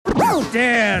Who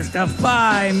dares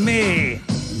defy me?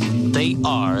 They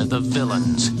are the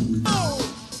villains.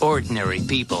 Ordinary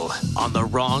people on the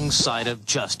wrong side of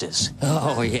justice.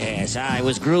 Oh, yes, I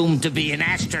was groomed to be an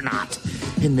astronaut.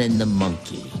 And then the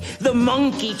monkey. The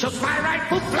monkey took my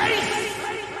rightful place!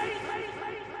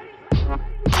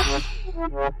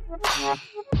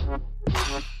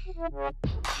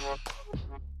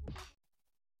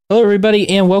 Hello, everybody,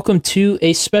 and welcome to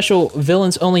a special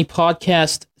Villains Only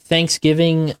podcast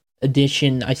Thanksgiving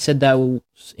edition. I said that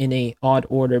was in a odd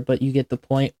order, but you get the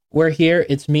point. We're here.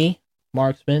 It's me,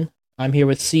 Marksman. I'm here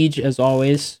with CeeJ as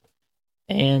always,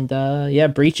 and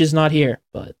Breach is not here,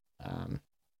 but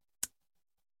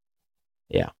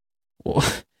well,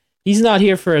 he's not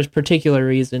here for a particular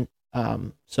reason.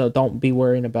 So don't be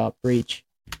worrying about Breach.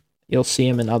 You'll see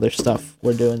him in other stuff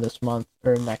we're doing this month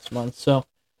or next month. So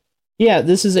yeah,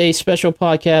 this is a special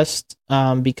podcast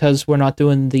because we're not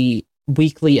doing the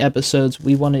weekly episodes.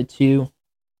 We wanted to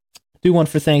do one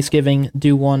for Thanksgiving,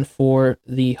 do one for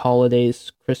the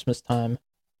holidays, Christmas time.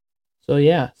 So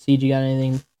yeah, CeeJ, you got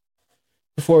anything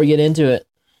before we get into it?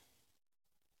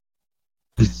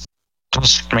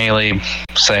 Just mainly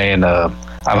saying I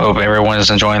hope everyone is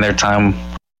enjoying their time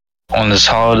on this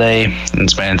holiday and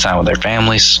spending time with their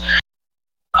families.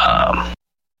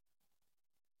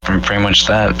 Pretty much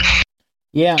that.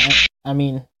 Yeah, I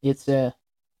mean, it's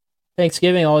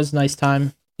Thanksgiving, always a nice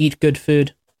time. Eat good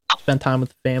food, spend time with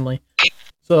the family.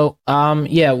 So,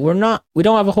 we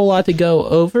don't have a whole lot to go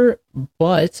over,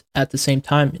 but at the same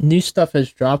time, new stuff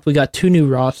has dropped. We got 2 new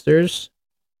rosters.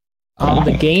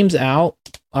 The game's out.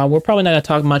 We're probably not going to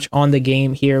talk much on the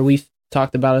game here. We've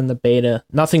talked about it in the beta.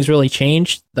 Nothing's really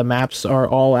changed. The maps are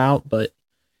all out, but,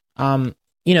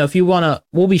 if you want to,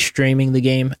 we'll be streaming the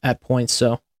game at points,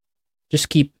 so just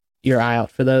keep your eye out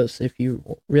for those if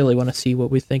you really want to see what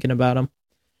we're thinking about them.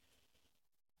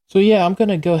 So yeah, I'm going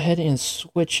to go ahead and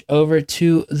switch over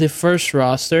to the first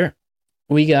roster.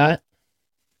 We got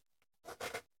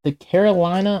the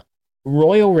Carolina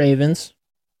Royal Ravens,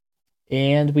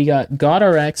 and we got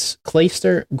GodRx,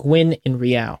 Clayster, Gwyn, and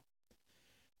Real.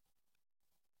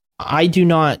 I do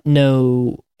not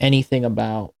know anything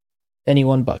about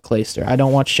anyone but Clayster. I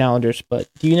don't watch Challengers, but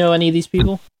do you know any of these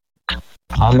people?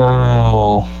 I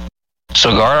know. So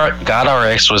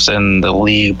GodRx was in the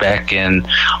league back in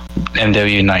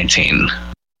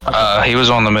MW19. He was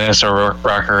on the Minnesota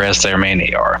Rocker as their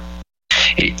main AR.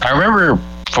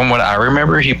 From what I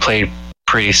remember, he played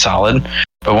pretty solid,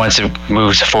 but once it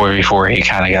moved to 4v4, he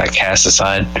kind of got cast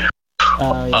aside.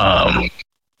 And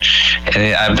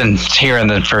I've been hearing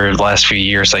that for the last few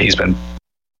years that he's been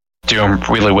doing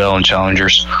really well in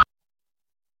Challengers.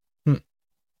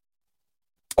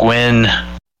 Gwyn,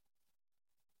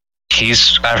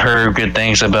 I've heard good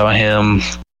things about him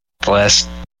last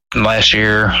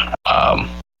year. I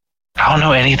don't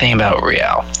know anything about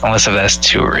Real, unless if that's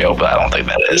too real, but I don't think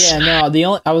that is. Yeah, no,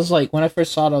 I was like, when I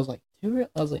first saw it, I was like, too real?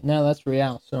 I was like, no, that's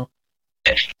Real, so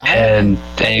I haven't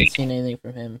seen anything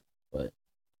from him, but...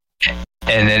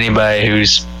 And anybody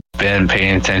who's been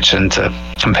paying attention to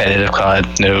competitive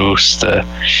COD knows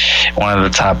one of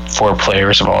the top 4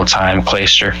 players of all time,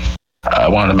 Clayster.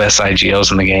 One of the best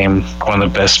IGLs in the game, one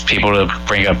of the best people to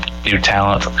bring up new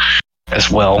talent as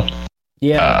well.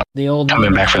 Yeah, the old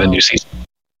coming back for the new season.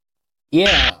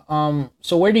 Yeah.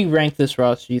 So where do you rank this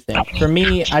roster, do you think? For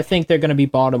me, I think they're going to be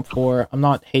bottom 4. I'm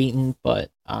not hating, but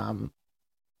a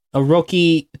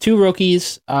rookie, 2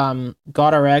 rookies,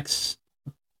 GodRx.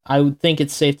 I would think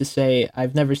it's safe to say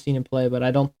I've never seen him play, but I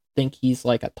don't think he's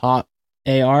like a top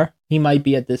AR. He might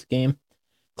be at this game.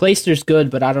 Clayster's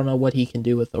good, but I don't know what he can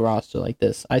do with a roster like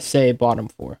this. I say bottom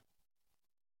 4.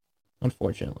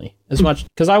 Unfortunately. As much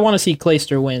because I want to see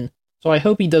Clayster win. So I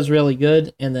hope he does really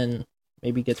good and then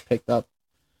maybe gets picked up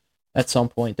at some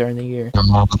point during the year.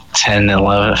 10,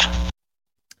 11.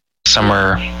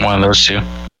 Somewhere one of those 2.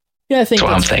 Yeah, I think that's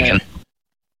what I'm thinking.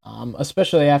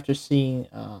 Especially after seeing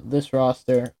this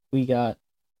roster, we got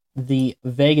the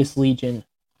Vegas Legion.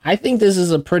 I think this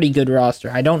is a pretty good roster.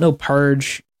 I don't know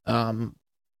Purge. I'm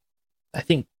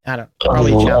guessing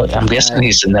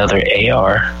he's another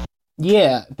AR.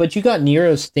 Yeah, but you got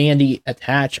Nero, Standy,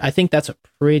 Attach. I think that's a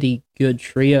pretty good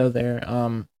trio there.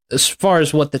 As far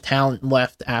as what the talent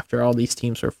left after all these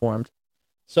teams were formed.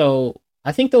 So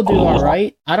I think they'll do all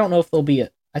right. I don't know if they'll be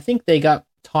I think they got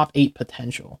top 8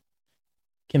 potential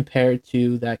compared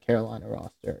to that Carolina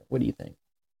roster. What do you think?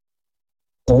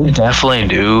 They definitely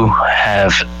do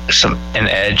have an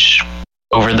edge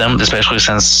over them, especially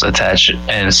since Attach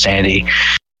and Standy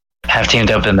have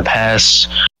teamed up in the past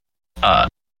and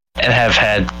have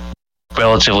had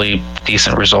relatively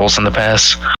decent results in the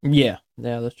past. Yeah,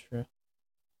 that's true.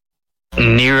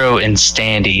 Nero and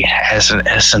Standy as an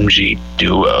SMG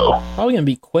duo. Probably gonna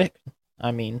be quick.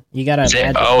 I mean, you gotta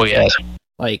imagine. Oh yeah,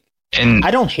 Like, and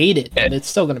I don't hate it, but it's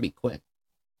still gonna be quick.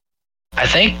 I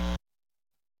think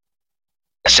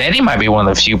Sandy might be one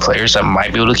of the few players that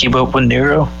might be able to keep up with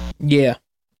Nero. Yeah.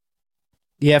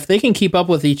 Yeah, if they can keep up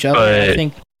with each other, I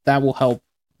think that will help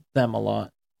them a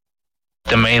lot.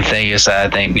 The main thing is that I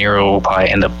think Nero will probably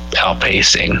end up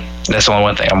outpacing. That's the only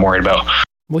one thing I'm worried about.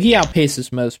 Well, he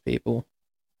outpaces most people,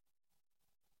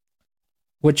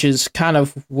 which is kind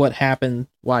of what happened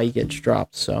why he gets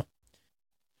dropped, so.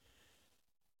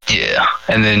 Yeah,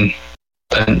 and then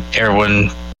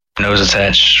everyone knows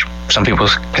attached. Some people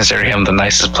consider him the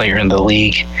nicest player in the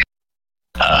league.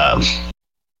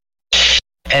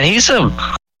 And he's for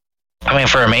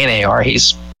a main AR,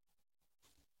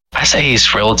 I say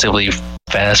he's relatively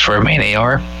fast for a main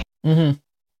AR. Mm-hmm.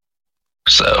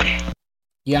 So,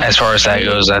 yeah, as far as that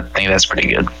goes, I think that's pretty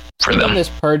good for them. This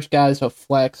Purge guy's a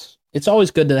flex. It's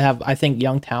always good to have, I think,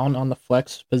 young talent on the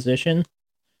flex position.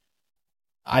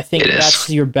 I think that's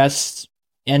your best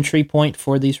entry point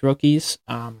for these rookies.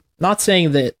 Not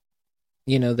saying that,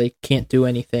 they can't do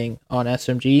anything on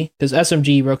SMG, because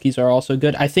SMG rookies are also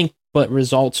good. I think, but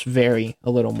results vary a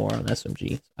little more on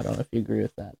SMG. I don't know if you agree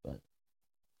with that, but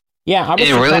yeah,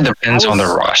 it really depends on the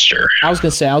roster. I was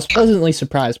gonna say I was pleasantly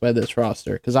surprised by this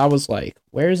roster because I was like,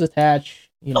 "Where's Attach?"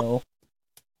 And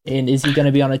is he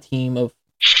gonna be on a team of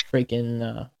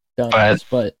freaking donuts?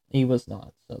 But he was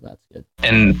not, so that's good.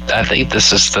 And I think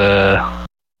this is the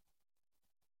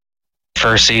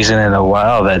first season in a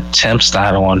while that Temp's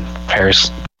not on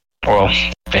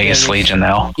Vegas Legion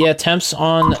now. Yeah, Temp's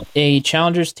on a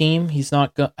Challengers team. He's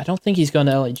not. I don't think he's going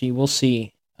to LAG. We'll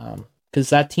see. Because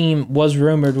that team was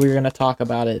rumored we were going to talk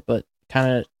about it, but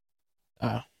kind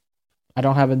of, I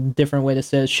don't have a different way to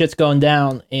say it. Shit's going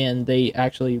down, and they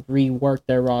actually reworked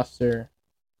their roster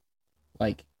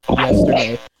like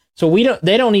yesterday. So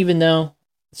they don't even know.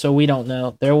 So we don't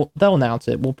know. They'll announce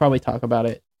it. We'll probably talk about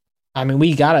it. I mean,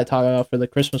 we gotta talk about it for the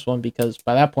Christmas one because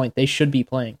by that point they should be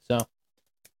playing. So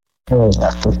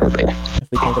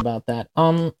if we think about that,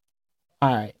 all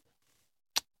right.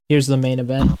 Here's the main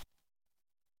event,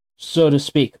 so to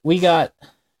speak. We got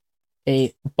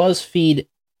a BuzzFeed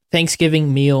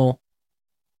Thanksgiving meal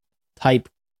type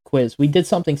quiz. We did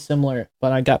something similar,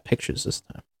 but I got pictures this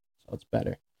time, so it's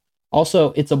better.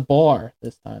 Also, it's a bar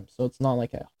this time, so it's not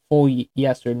like a full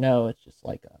yes or no. It's just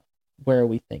like where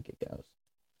we think it goes.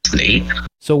 Neat.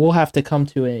 So we'll have to come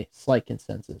to a slight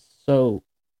consensus. So,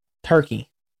 turkey,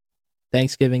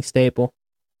 Thanksgiving staple.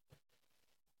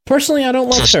 Personally, I don't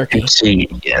love turkey. Juicy,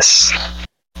 yes.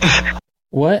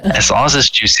 What? As long as it's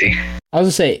juicy. I was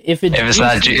gonna say if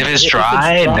it's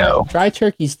dry, no. Dry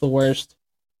turkey's the worst.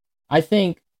 I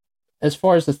think, as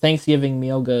far as the Thanksgiving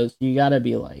meal goes, you gotta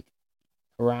be like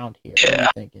around here. Yeah. What are you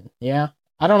thinking? Yeah.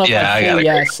 I don't know if I full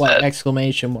yes like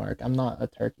exclamation mark. I'm not a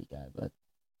turkey guy, but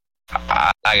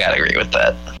I gotta agree with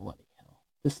that. Bloody hell.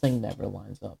 This thing never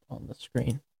lines up on the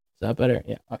screen. Is that better?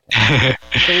 Yeah, okay.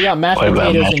 So we got mashed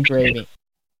potatoes and gravy.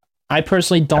 I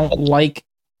personally don't like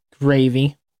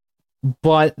gravy,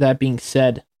 but that being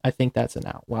said, I think that's an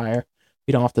outlier.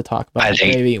 We don't have to talk about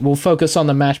gravy. We'll focus on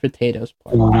the mashed potatoes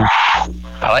part.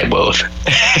 I like both.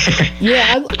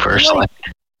 Yeah, personally.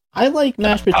 I like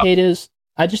mashed potatoes.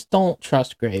 I just don't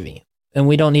trust gravy. And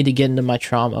we don't need to get into my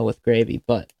trauma with gravy,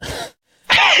 but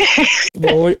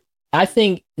well, I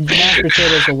think mashed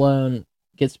potatoes alone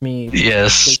gets me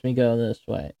going this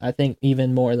way. I think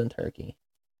even more than turkey.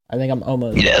 I think I'm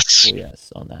almost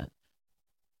yes on that.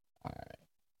 All right,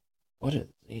 what are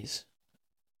these?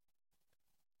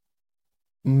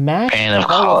 Mashed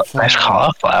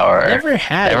cauliflower. Never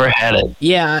had it.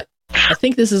 Yeah, I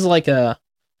think this is like a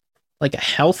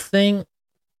health thing.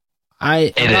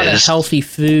 I'm not a healthy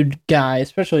food guy,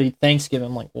 especially Thanksgiving.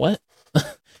 I'm like, what?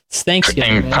 It's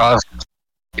Thanksgiving.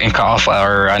 And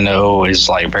cauliflower, I know, is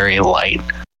like very light.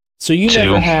 So you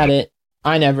never had it.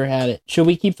 I never had it. Should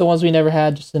we keep the ones we never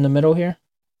had just in the middle here?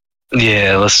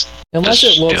 Yeah, let's. Unless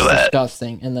it looks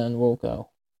disgusting, and then we'll go.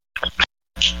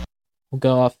 We'll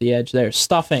go off the edge there.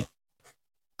 Stuffing,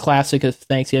 classic of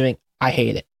Thanksgiving. I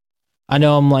hate it. I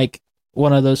know I'm like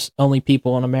one of those only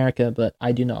people in America, but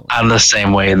I do not. I'm the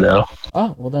same way though.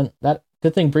 Oh well, then that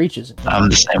good thing breaches. I'm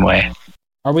the same way.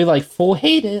 Are we like full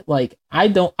hate it? Like I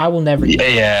will never.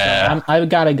 Yeah. So I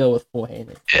gotta go with full hate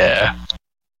it. Yeah.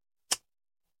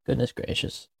 Goodness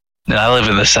gracious. And I live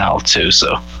in the South too,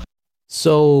 so.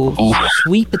 So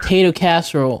sweet potato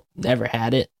casserole, never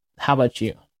had it. How about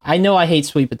you? I know I hate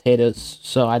sweet potatoes,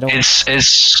 so I don't.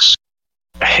 It's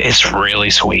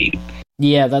really sweet.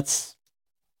 Yeah, that's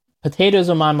potatoes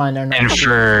in my mind are not.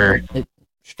 And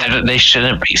They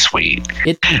shouldn't be sweet.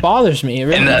 It bothers me. It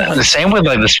really And the same with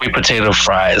like the sweet potato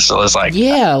fries. So it's like,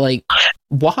 yeah, like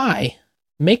why?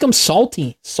 Make them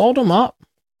salty. Salt them up.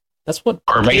 That's what.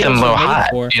 or make them a little hot.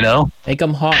 For. You know, Make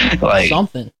them hot. like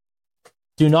something.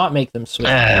 Do not make them sweet.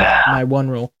 My one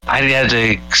rule. I had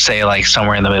to say like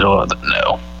somewhere in the middle of the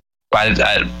no. But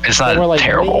it's not Like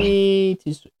terrible. way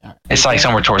too sweet. Right, It's like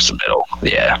somewhere towards the middle.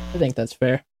 Yeah. I think that's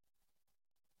fair.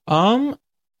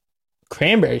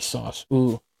 Cranberry sauce.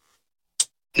 Ooh.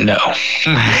 No.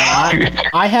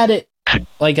 I had it,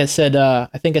 like I said, I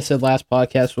think I said last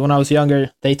podcast, when I was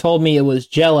younger, they told me it was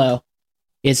Jell-O.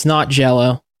 It's not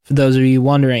Jell-O. For those of you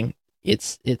wondering,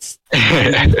 it's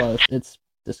close. It's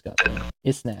disgusting.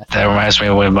 It's nasty. That reminds me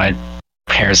of when my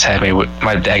parents had me with,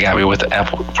 my dad got me with the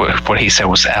apple, what he said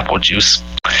was apple juice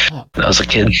Oh, when I was a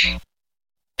kid.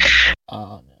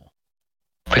 oh no.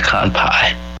 Pecan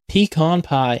pie. Pecan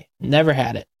pie. Never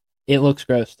had it. It looks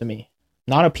gross to me.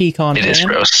 Not a pecan It fan. is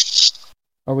gross.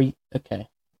 Are we okay?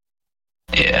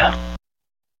 Yeah.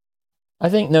 I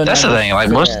think no. That's the thing. Like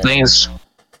fair.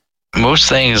 most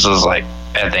things is like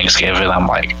at Thanksgiving. I'm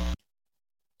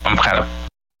kind of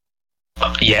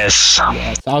yes.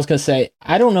 Yes, I was gonna say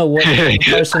I don't know what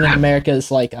person in America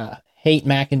is like a hate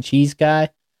mac and cheese guy.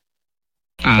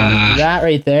 That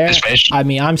right there. Especially- I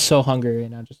mean, I'm so hungry right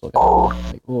now. Just looking. Oh,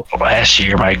 Like, ooh. last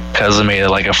year my cousin made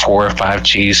like a 4 or 5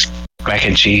 cheese mac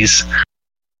and cheese.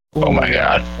 Oh my Ooh,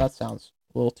 god. that sounds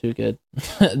a little too good.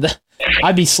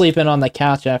 I'd be sleeping on the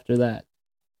couch after that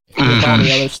with all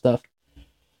the other stuff.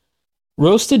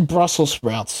 Roasted Brussels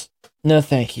sprouts. No,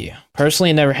 thank you.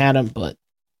 Personally, never had them, but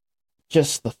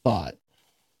just the thought.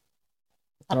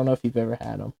 I don't know if you've ever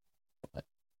had them.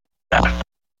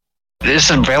 It's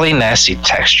a really nasty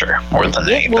texture more than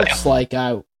It anything. looks like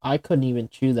I couldn't even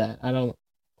chew that. I don't.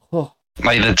 Oh.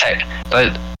 Like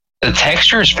the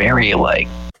texture is very like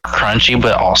crunchy,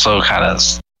 but also kind of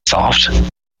soft.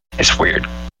 It's weird.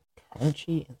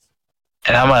 Crunchy.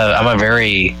 And I'm a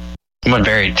very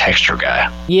texture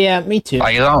guy. Yeah, me too.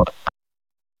 Like, you know,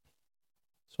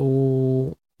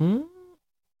 So,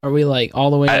 are we like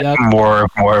all the way up? more.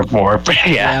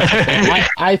 Yeah.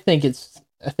 I think it's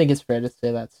fair to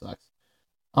say that sucks.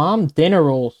 Dinner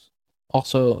rolls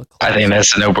also. A I think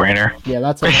that's a no-brainer. yeah,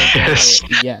 that's a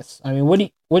no-brainer. Yes. I mean,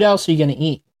 what else are you gonna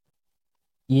eat?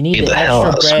 You need Eat the the hell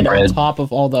out extra of some bread on bread. top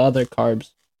of all the other carbs,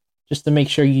 just to make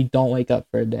sure you don't wake up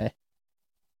for a day.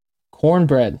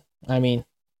 Cornbread. I mean,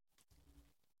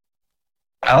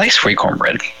 I like sweet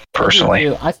cornbread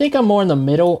personally. I think I'm more in the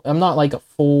middle. I'm not like a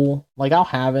full. Like I'll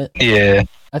have it. Yeah,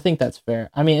 I think that's fair.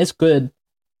 I mean, it's good,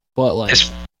 but like.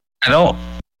 I don't,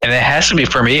 and it has to be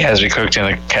for me. It has to be cooked in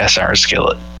a cast iron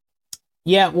skillet.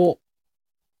 Yeah, well,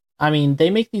 I mean, they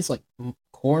make these like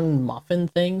corn muffin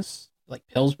things, like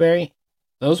Pillsbury.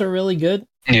 Those are really good.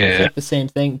 It's Yeah, like the same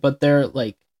thing, but they're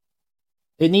like,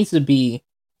 it needs to be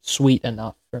sweet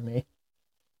enough for me.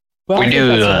 But We I think do,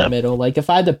 that's in the middle. Like, if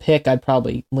I had to pick, I'd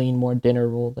probably lean more dinner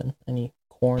roll than any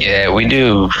corn. yeah, we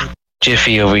do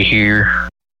Jiffy over here,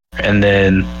 and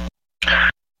then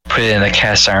put it in a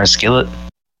cast iron skillet.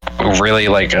 Really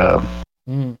like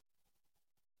Mm.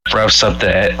 roast up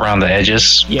around the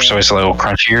edges, Yeah. so it's a little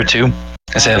crunchier too,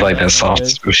 instead of like that that's soft good.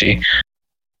 squishy.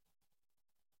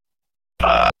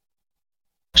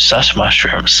 Such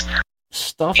mushrooms.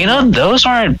 Stuff. You know, those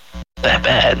aren't that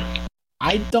bad.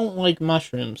 I don't like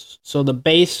mushrooms, so the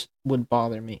base would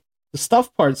bother me. The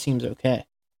stuffed part seems okay.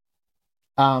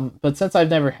 But since I've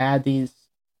never had these,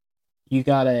 you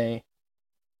gotta.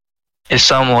 It's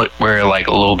somewhere like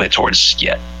a little bit towards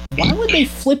Why would they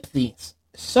flip these?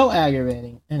 So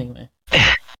aggravating. Anyway.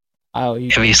 Oh,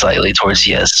 you maybe slightly towards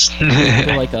yes.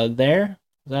 feel like a there?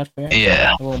 Is that fair?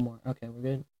 Yeah, A little more. Okay, we're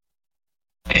good.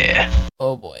 yeah.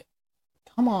 Oh boy.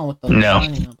 Come on with the No.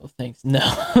 lining up of things.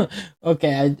 No.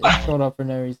 Okay, I scrolled up for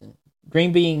no reason.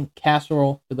 Green bean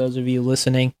casserole, for those of you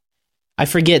listening. I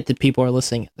forget that people are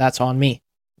listening. That's on me.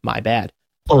 My bad.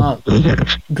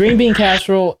 Green bean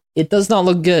casserole, it does not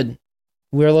look good.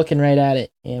 We're looking right at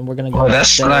it, and we're gonna go. Well,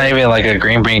 that's not even like a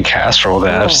green bean casserole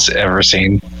that I've ever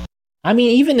seen. I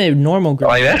mean, even a normal green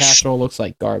Like, bean that's- casserole looks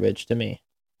like garbage to me.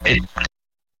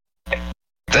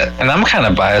 And I'm kind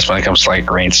of biased when it comes to like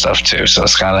green stuff too, so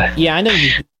it's kind Yeah, I know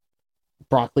you.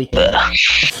 Broccoli.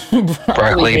 of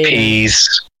broccoli, hater.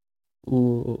 peas,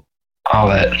 Ooh. all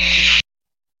that.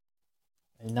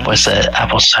 Nice. What's that?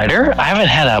 Apple cider? I haven't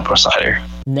had apple cider.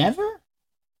 Never?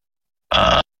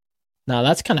 Uh, No,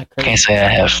 that's kind of crazy. can't say I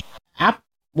have.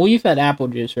 Well, you've had apple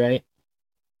juice, right?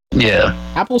 Yeah,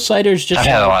 Apple cider's just I've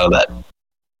had a lot of that.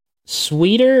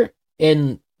 sweeter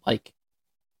and like,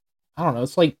 I don't know.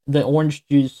 It's like the orange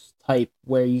juice type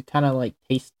where you kind of like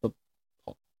taste the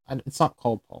It's not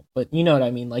called pulp, but you know what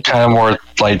I mean. Like kind of more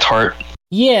like tart.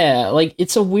 yeah, like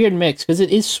it's a weird mix because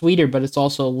it is sweeter, but it's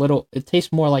also a little. It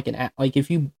tastes more like like if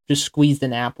you just squeezed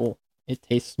an apple, it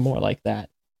tastes more like that,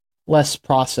 less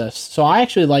processed. So I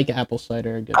actually like apple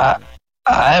cider a good bit.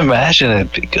 I imagine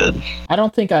it'd be good. I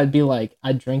don't think I'd be like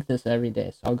I'd drink this every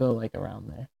day, so I'll go like around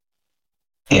there.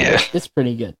 Yeah, It's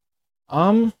pretty good.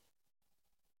 Let's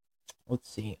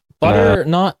see.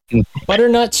 Butternut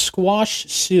squash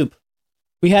soup.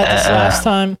 We had this last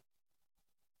time.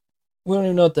 We don't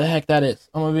even know what the heck that is.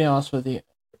 I'm gonna be honest with you.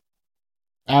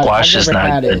 Squash is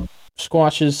not good.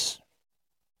 Squash is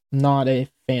not a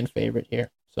fan favorite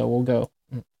here, so we'll go.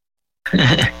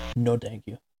 No, thank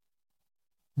you.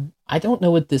 I don't know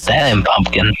what this that is. and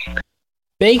pumpkin.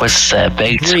 Baked. What's that?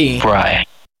 Baked brie.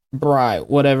 Brie,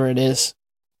 whatever it is.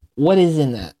 What is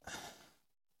in that?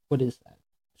 What is that?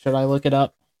 Should I look it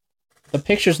up? The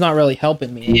picture's not really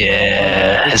helping me.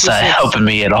 Yeah, it's not helping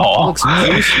me at all. It looks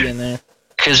juicy in there.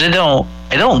 Cause it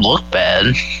don't look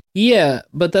bad. Yeah,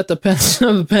 but that depends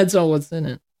on what's in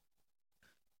it.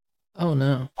 Oh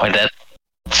no. Like that.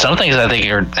 Some things I think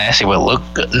are nasty would look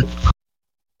good,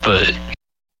 but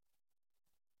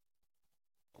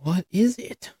what is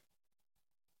it?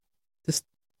 This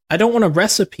I don't want a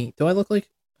recipe. Do I look like?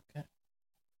 Okay.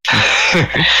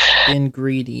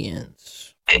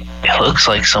 Ingredients. It looks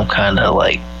like some kind of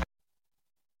like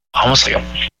almost like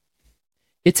a.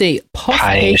 It's a puff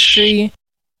pie-ish pastry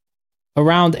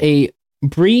around a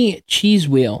brie cheese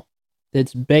wheel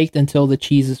that's baked until the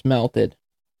cheese is melted.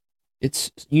 It's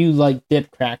you like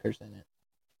dip crackers in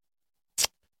it.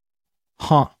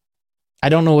 Huh. I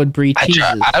don't know what brie cheese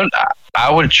is.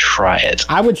 I would try it.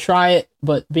 I would try it,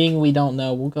 but being we don't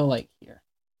know, we'll go like here.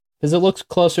 Because it looks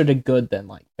closer to good than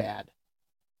like bad.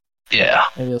 Yeah.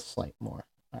 Maybe a slight more.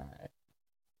 Alright.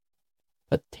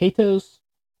 Potatoes.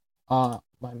 My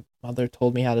mother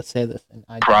told me how to say this. And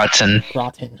gratin.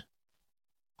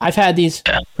 I've had these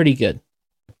pretty good,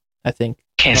 I think.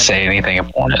 Can't say anything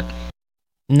about it.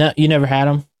 No, you never had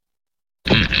them?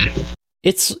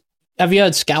 Mm-mm. Have you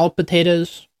had scalloped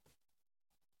potatoes?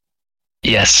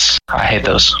 Yes, I hate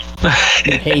those.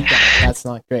 You hate them. That's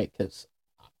not great because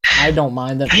I don't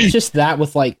mind them. It's just that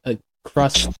with like a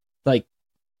crust, like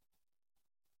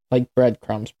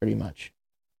breadcrumbs, pretty much,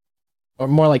 or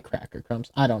more like cracker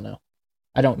crumbs. I don't know.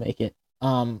 I don't make it.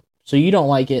 So you don't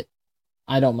like it.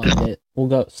 I don't mind it. We'll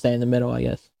go stay in the middle, I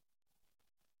guess.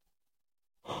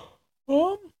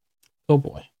 Oh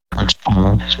boy.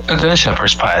 The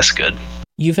shepherd's pie is good.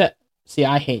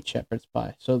 I hate shepherd's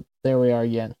pie. So there we are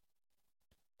again.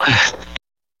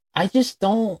 I just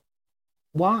don't.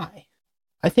 Why?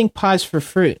 I think pie's for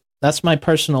fruit. That's my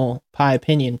personal pie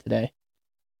opinion today.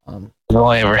 I've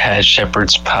only ever had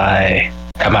shepherd's pie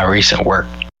at my recent work,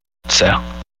 so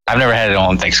I've never had it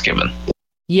on Thanksgiving.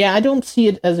 Yeah, I don't see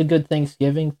it as a good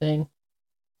Thanksgiving thing.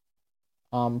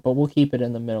 But we'll keep it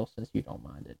in the middle since you don't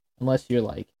mind it, unless you're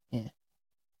like, eh.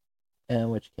 In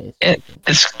which case,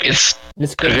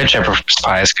 it's good. A good shepherd's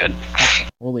pie is good. Okay,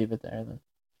 we'll leave it there then.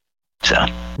 So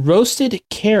roasted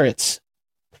carrots.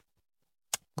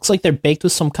 Looks like they're baked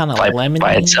with some kind of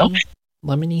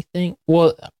lemony thing.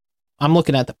 Well, I'm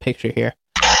looking at the picture here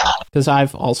because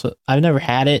I've never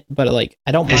had it, but like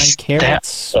I don't mind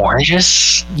carrots.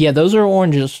 Oranges? Yeah, those are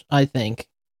oranges. I think.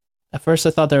 At first, I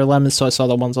thought they were lemons, so I saw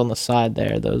the ones on the side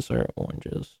there. Those are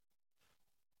oranges.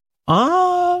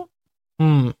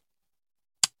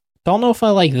 Don't know if I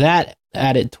like that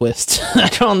added twist. I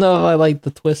don't know if I like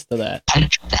the twist of that. I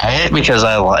try it because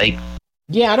I like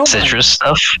I don't citrus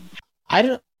stuff. I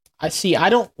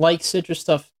don't like citrus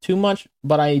stuff too much,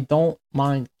 but I don't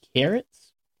mind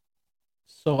carrots.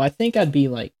 So I think I'd be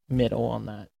like middle on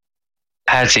that.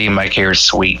 I had to eat my carrots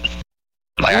sweet.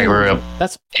 Like I grew up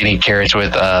eating carrots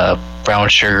with brown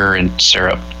sugar and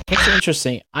syrup. That's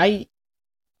interesting. I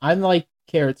like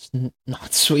carrots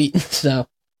not sweet. So,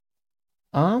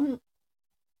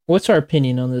 what's our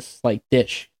opinion on this like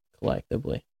dish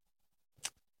collectively?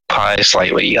 Pie,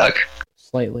 slightly yuck.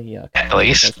 Slightly yuck. At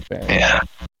least, yeah.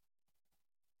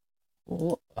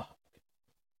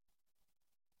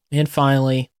 And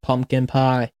finally, pumpkin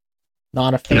pie.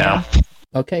 Not a fan. No.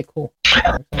 Okay, cool.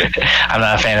 I'm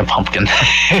not a fan of pumpkin.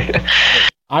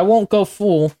 I won't go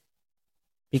full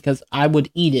because I would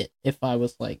eat it if I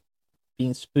was like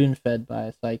being spoon-fed by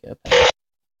a psychopath.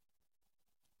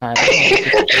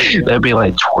 That'd be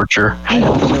like torture. I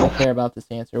don't really care about this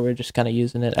answer. We're just kind of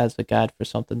using it as a guide for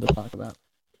something to talk about.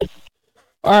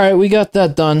 All right, we got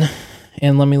that done.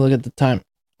 And let me look at the time.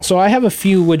 So I have a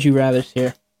few Would You Rathers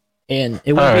here. And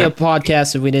it wouldn't be a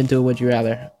podcast if we didn't do a Would You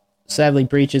Rather. sadly,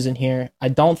 Breach isn't here. I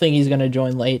don't think he's going to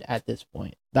join late at this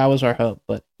point. That was our hope,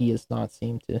 but he has not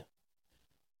seemed to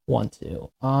want to.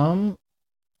 All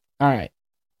right.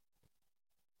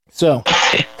 So,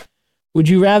 would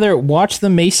you rather watch the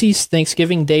Macy's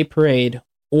Thanksgiving Day Parade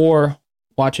or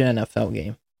watch an NFL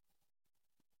game?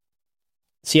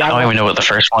 See, I don't even know what the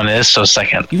first one is, so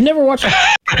second. You've never watched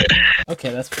Okay,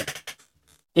 that's fair.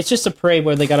 It's just a parade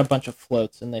where they got a bunch of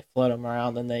floats and they float them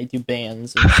around and they do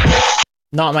bands. And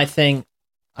not my thing.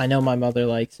 I know my mother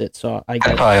likes it, so I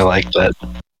guess. I probably like that.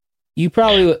 You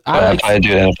probably would. I probably do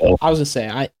NFL. I was going to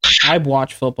say, I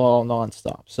watch football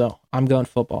nonstop, so I'm going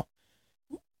football.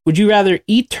 Would you rather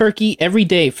eat turkey every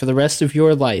day for the rest of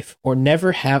your life or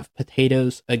never have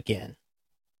potatoes again?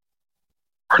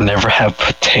 Or never have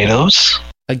potatoes?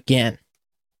 Again.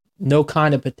 No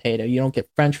kind of potato. You don't get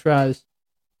French fries.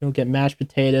 You don't get mashed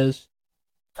potatoes.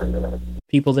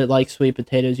 People that like sweet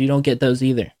potatoes, you don't get those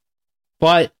either.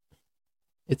 But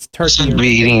it's turkey. You'd be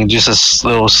eating just a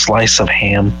little slice of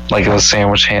ham, like a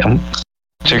sandwich ham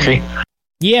turkey.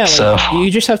 Yeah, so you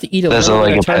just have to eat a little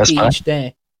bit of turkey each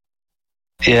day.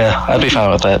 Yeah, I'd be fine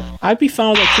with that. I'd be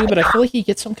fine with that too, but I feel like you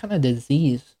get some kind of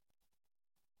disease.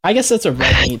 I guess that's a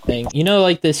red meat thing. You know,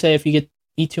 like they say, if you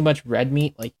eat too much red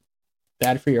meat, like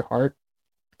bad for your heart.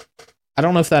 I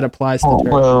don't know if that applies to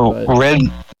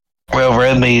turkey.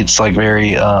 Red meat's like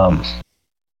very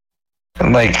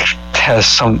like has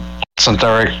some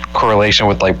direct correlation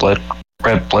with like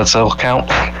red blood cell count.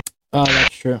 Oh,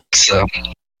 that's true. So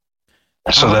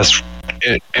that's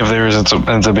if there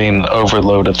ends up being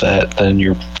overload of that, then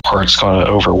your heart's going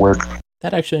to overwork.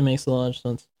 That actually makes a lot of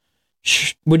sense.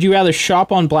 Would you rather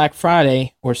shop on Black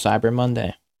Friday or Cyber Monday?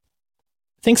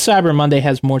 I think Cyber Monday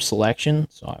has more selection,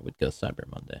 so I would go Cyber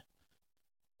Monday.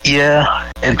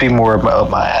 Yeah, it'd be more about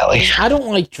my alley. I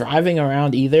don't like driving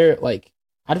around either. Like,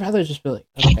 I'd rather just be like,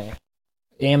 okay,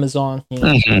 Amazon,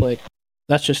 click.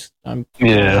 That's just I'm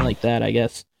like that, I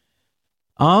guess.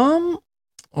 Oh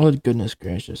goodness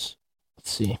gracious.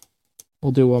 Let's see.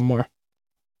 We'll do one more.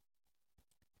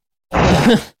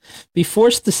 Be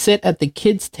forced to sit at the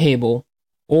kids' table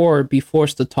or be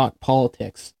forced to talk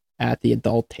politics at the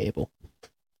adult table?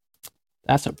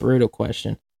 That's a brutal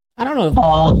question. I don't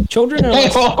know. Children are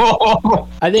less,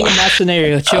 I think in that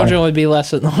scenario, children would be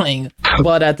less annoying,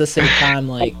 but at the same time,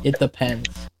 like, it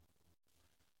depends.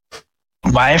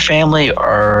 My family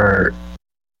are,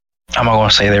 I'm not going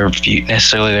to say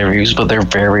necessarily their views, but they're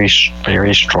very,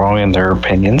 very strong in their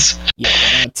opinions. Yeah,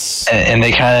 that's... And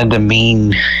they kind of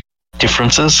demean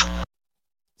differences.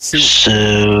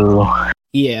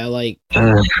 Yeah, like,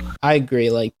 I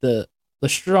agree. Like, the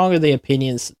stronger the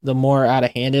opinions, the more out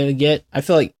of hand it would get. I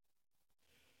feel like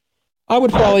I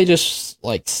would probably just,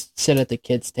 like, sit at the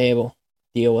kids' table,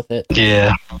 deal with it.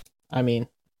 Yeah. I mean,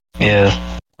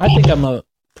 yeah. I think I'm a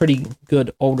pretty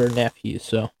good older nephew,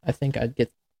 so I think I'd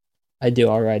do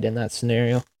all right in that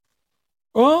scenario.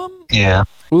 Yeah.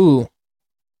 Ooh.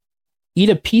 Eat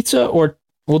a pizza or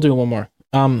we'll do one more.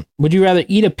 Would you rather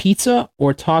eat a pizza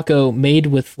or taco made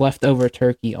with leftover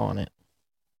turkey on it?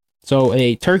 So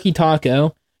a turkey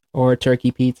taco or a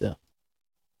turkey pizza?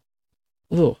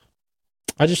 Ooh.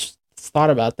 I just thought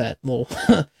about that little.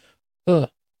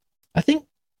 I think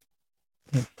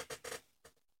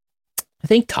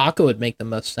taco would make the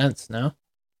most sense, no?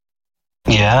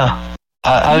 Yeah.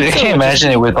 I can't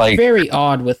imagine it with like very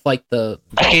odd with like the.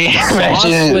 I can't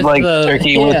imagine it like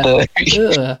turkey with the.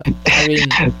 I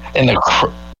mean, and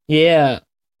the. Yeah,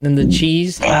 and the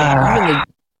cheese. Even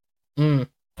the.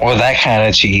 Or that kind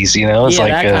of cheese, you know, it's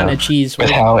like that kind of cheese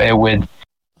with how it would.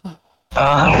 Oh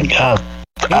my god!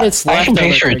 I can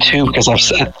picture it too because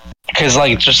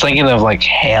like just thinking of like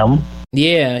ham.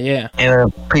 Yeah. In a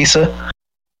pizza,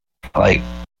 like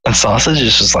and sausage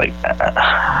is just like.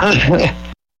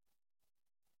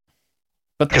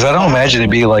 Because I don't imagine it'd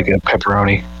be like a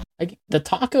pepperoni. The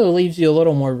taco leaves you a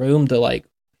little more room to like,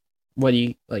 what do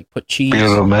you like? Put cheese. Be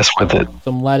able to mess with it.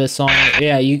 Some lettuce on it.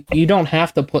 Yeah, you don't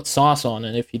have to put sauce on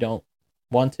it if you don't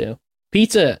want to.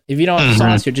 Pizza, if you don't have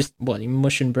sauce, you're just you're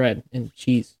mushing bread and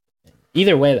cheese.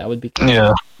 Either way, that would be cool.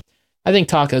 Yeah. I think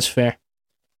taco's fair.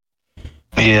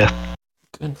 Yeah.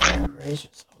 Good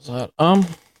gracious.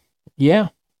 Yeah.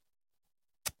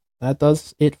 That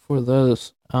does it for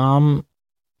those.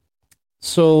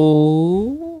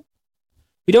 So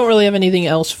we don't really have anything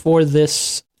else for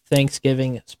this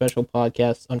Thanksgiving special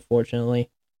podcast,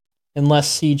 unfortunately,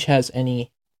 unless CeeJ has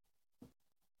anything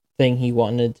he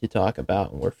wanted to talk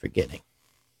about and we're forgetting.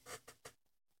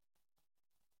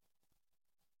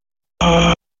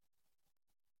 I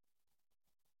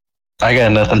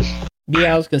got nothing.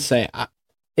 Yeah, I was gonna say,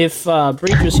 if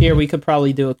Breach was here, we could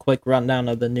probably do a quick rundown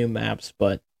of the new maps,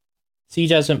 but CeeJ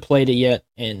hasn't played it yet,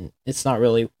 and it's not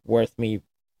really worth me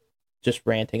just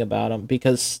ranting about them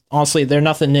because honestly, they're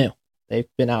nothing new. They've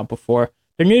been out before.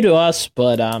 They're new to us,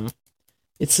 but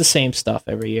it's the same stuff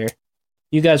every year.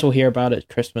 You guys will hear about it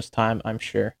Christmas time, I'm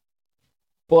sure.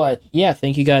 But yeah,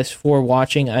 thank you guys for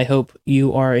watching. I hope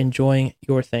you are enjoying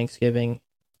your Thanksgiving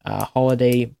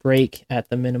holiday break at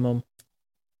the minimum.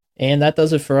 And that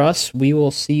does it for us. We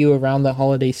will see you around the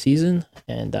holiday season.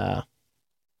 And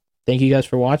thank you guys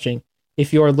for watching.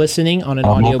 If you're listening on an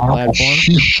audio platform,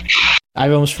 I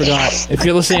almost forgot. If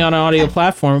you're listening on an audio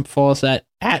platform, follow us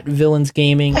at Villains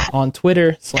Gaming on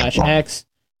Twitter /X.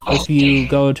 If you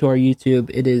go to our YouTube,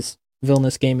 it is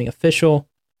Villainous Gaming Official.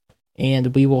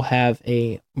 And we will have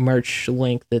a merch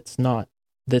link that's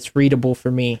readable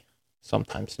for me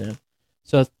sometime soon.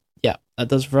 So yeah, that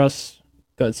does it for us.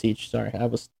 Go ahead, CeeJ. Sorry, I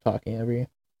was talking over you.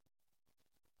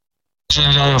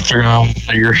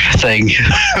 Your thing.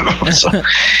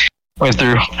 Went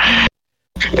through.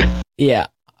 Yeah.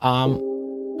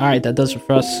 All right, that does it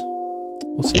for us.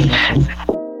 We'll see you next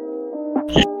time.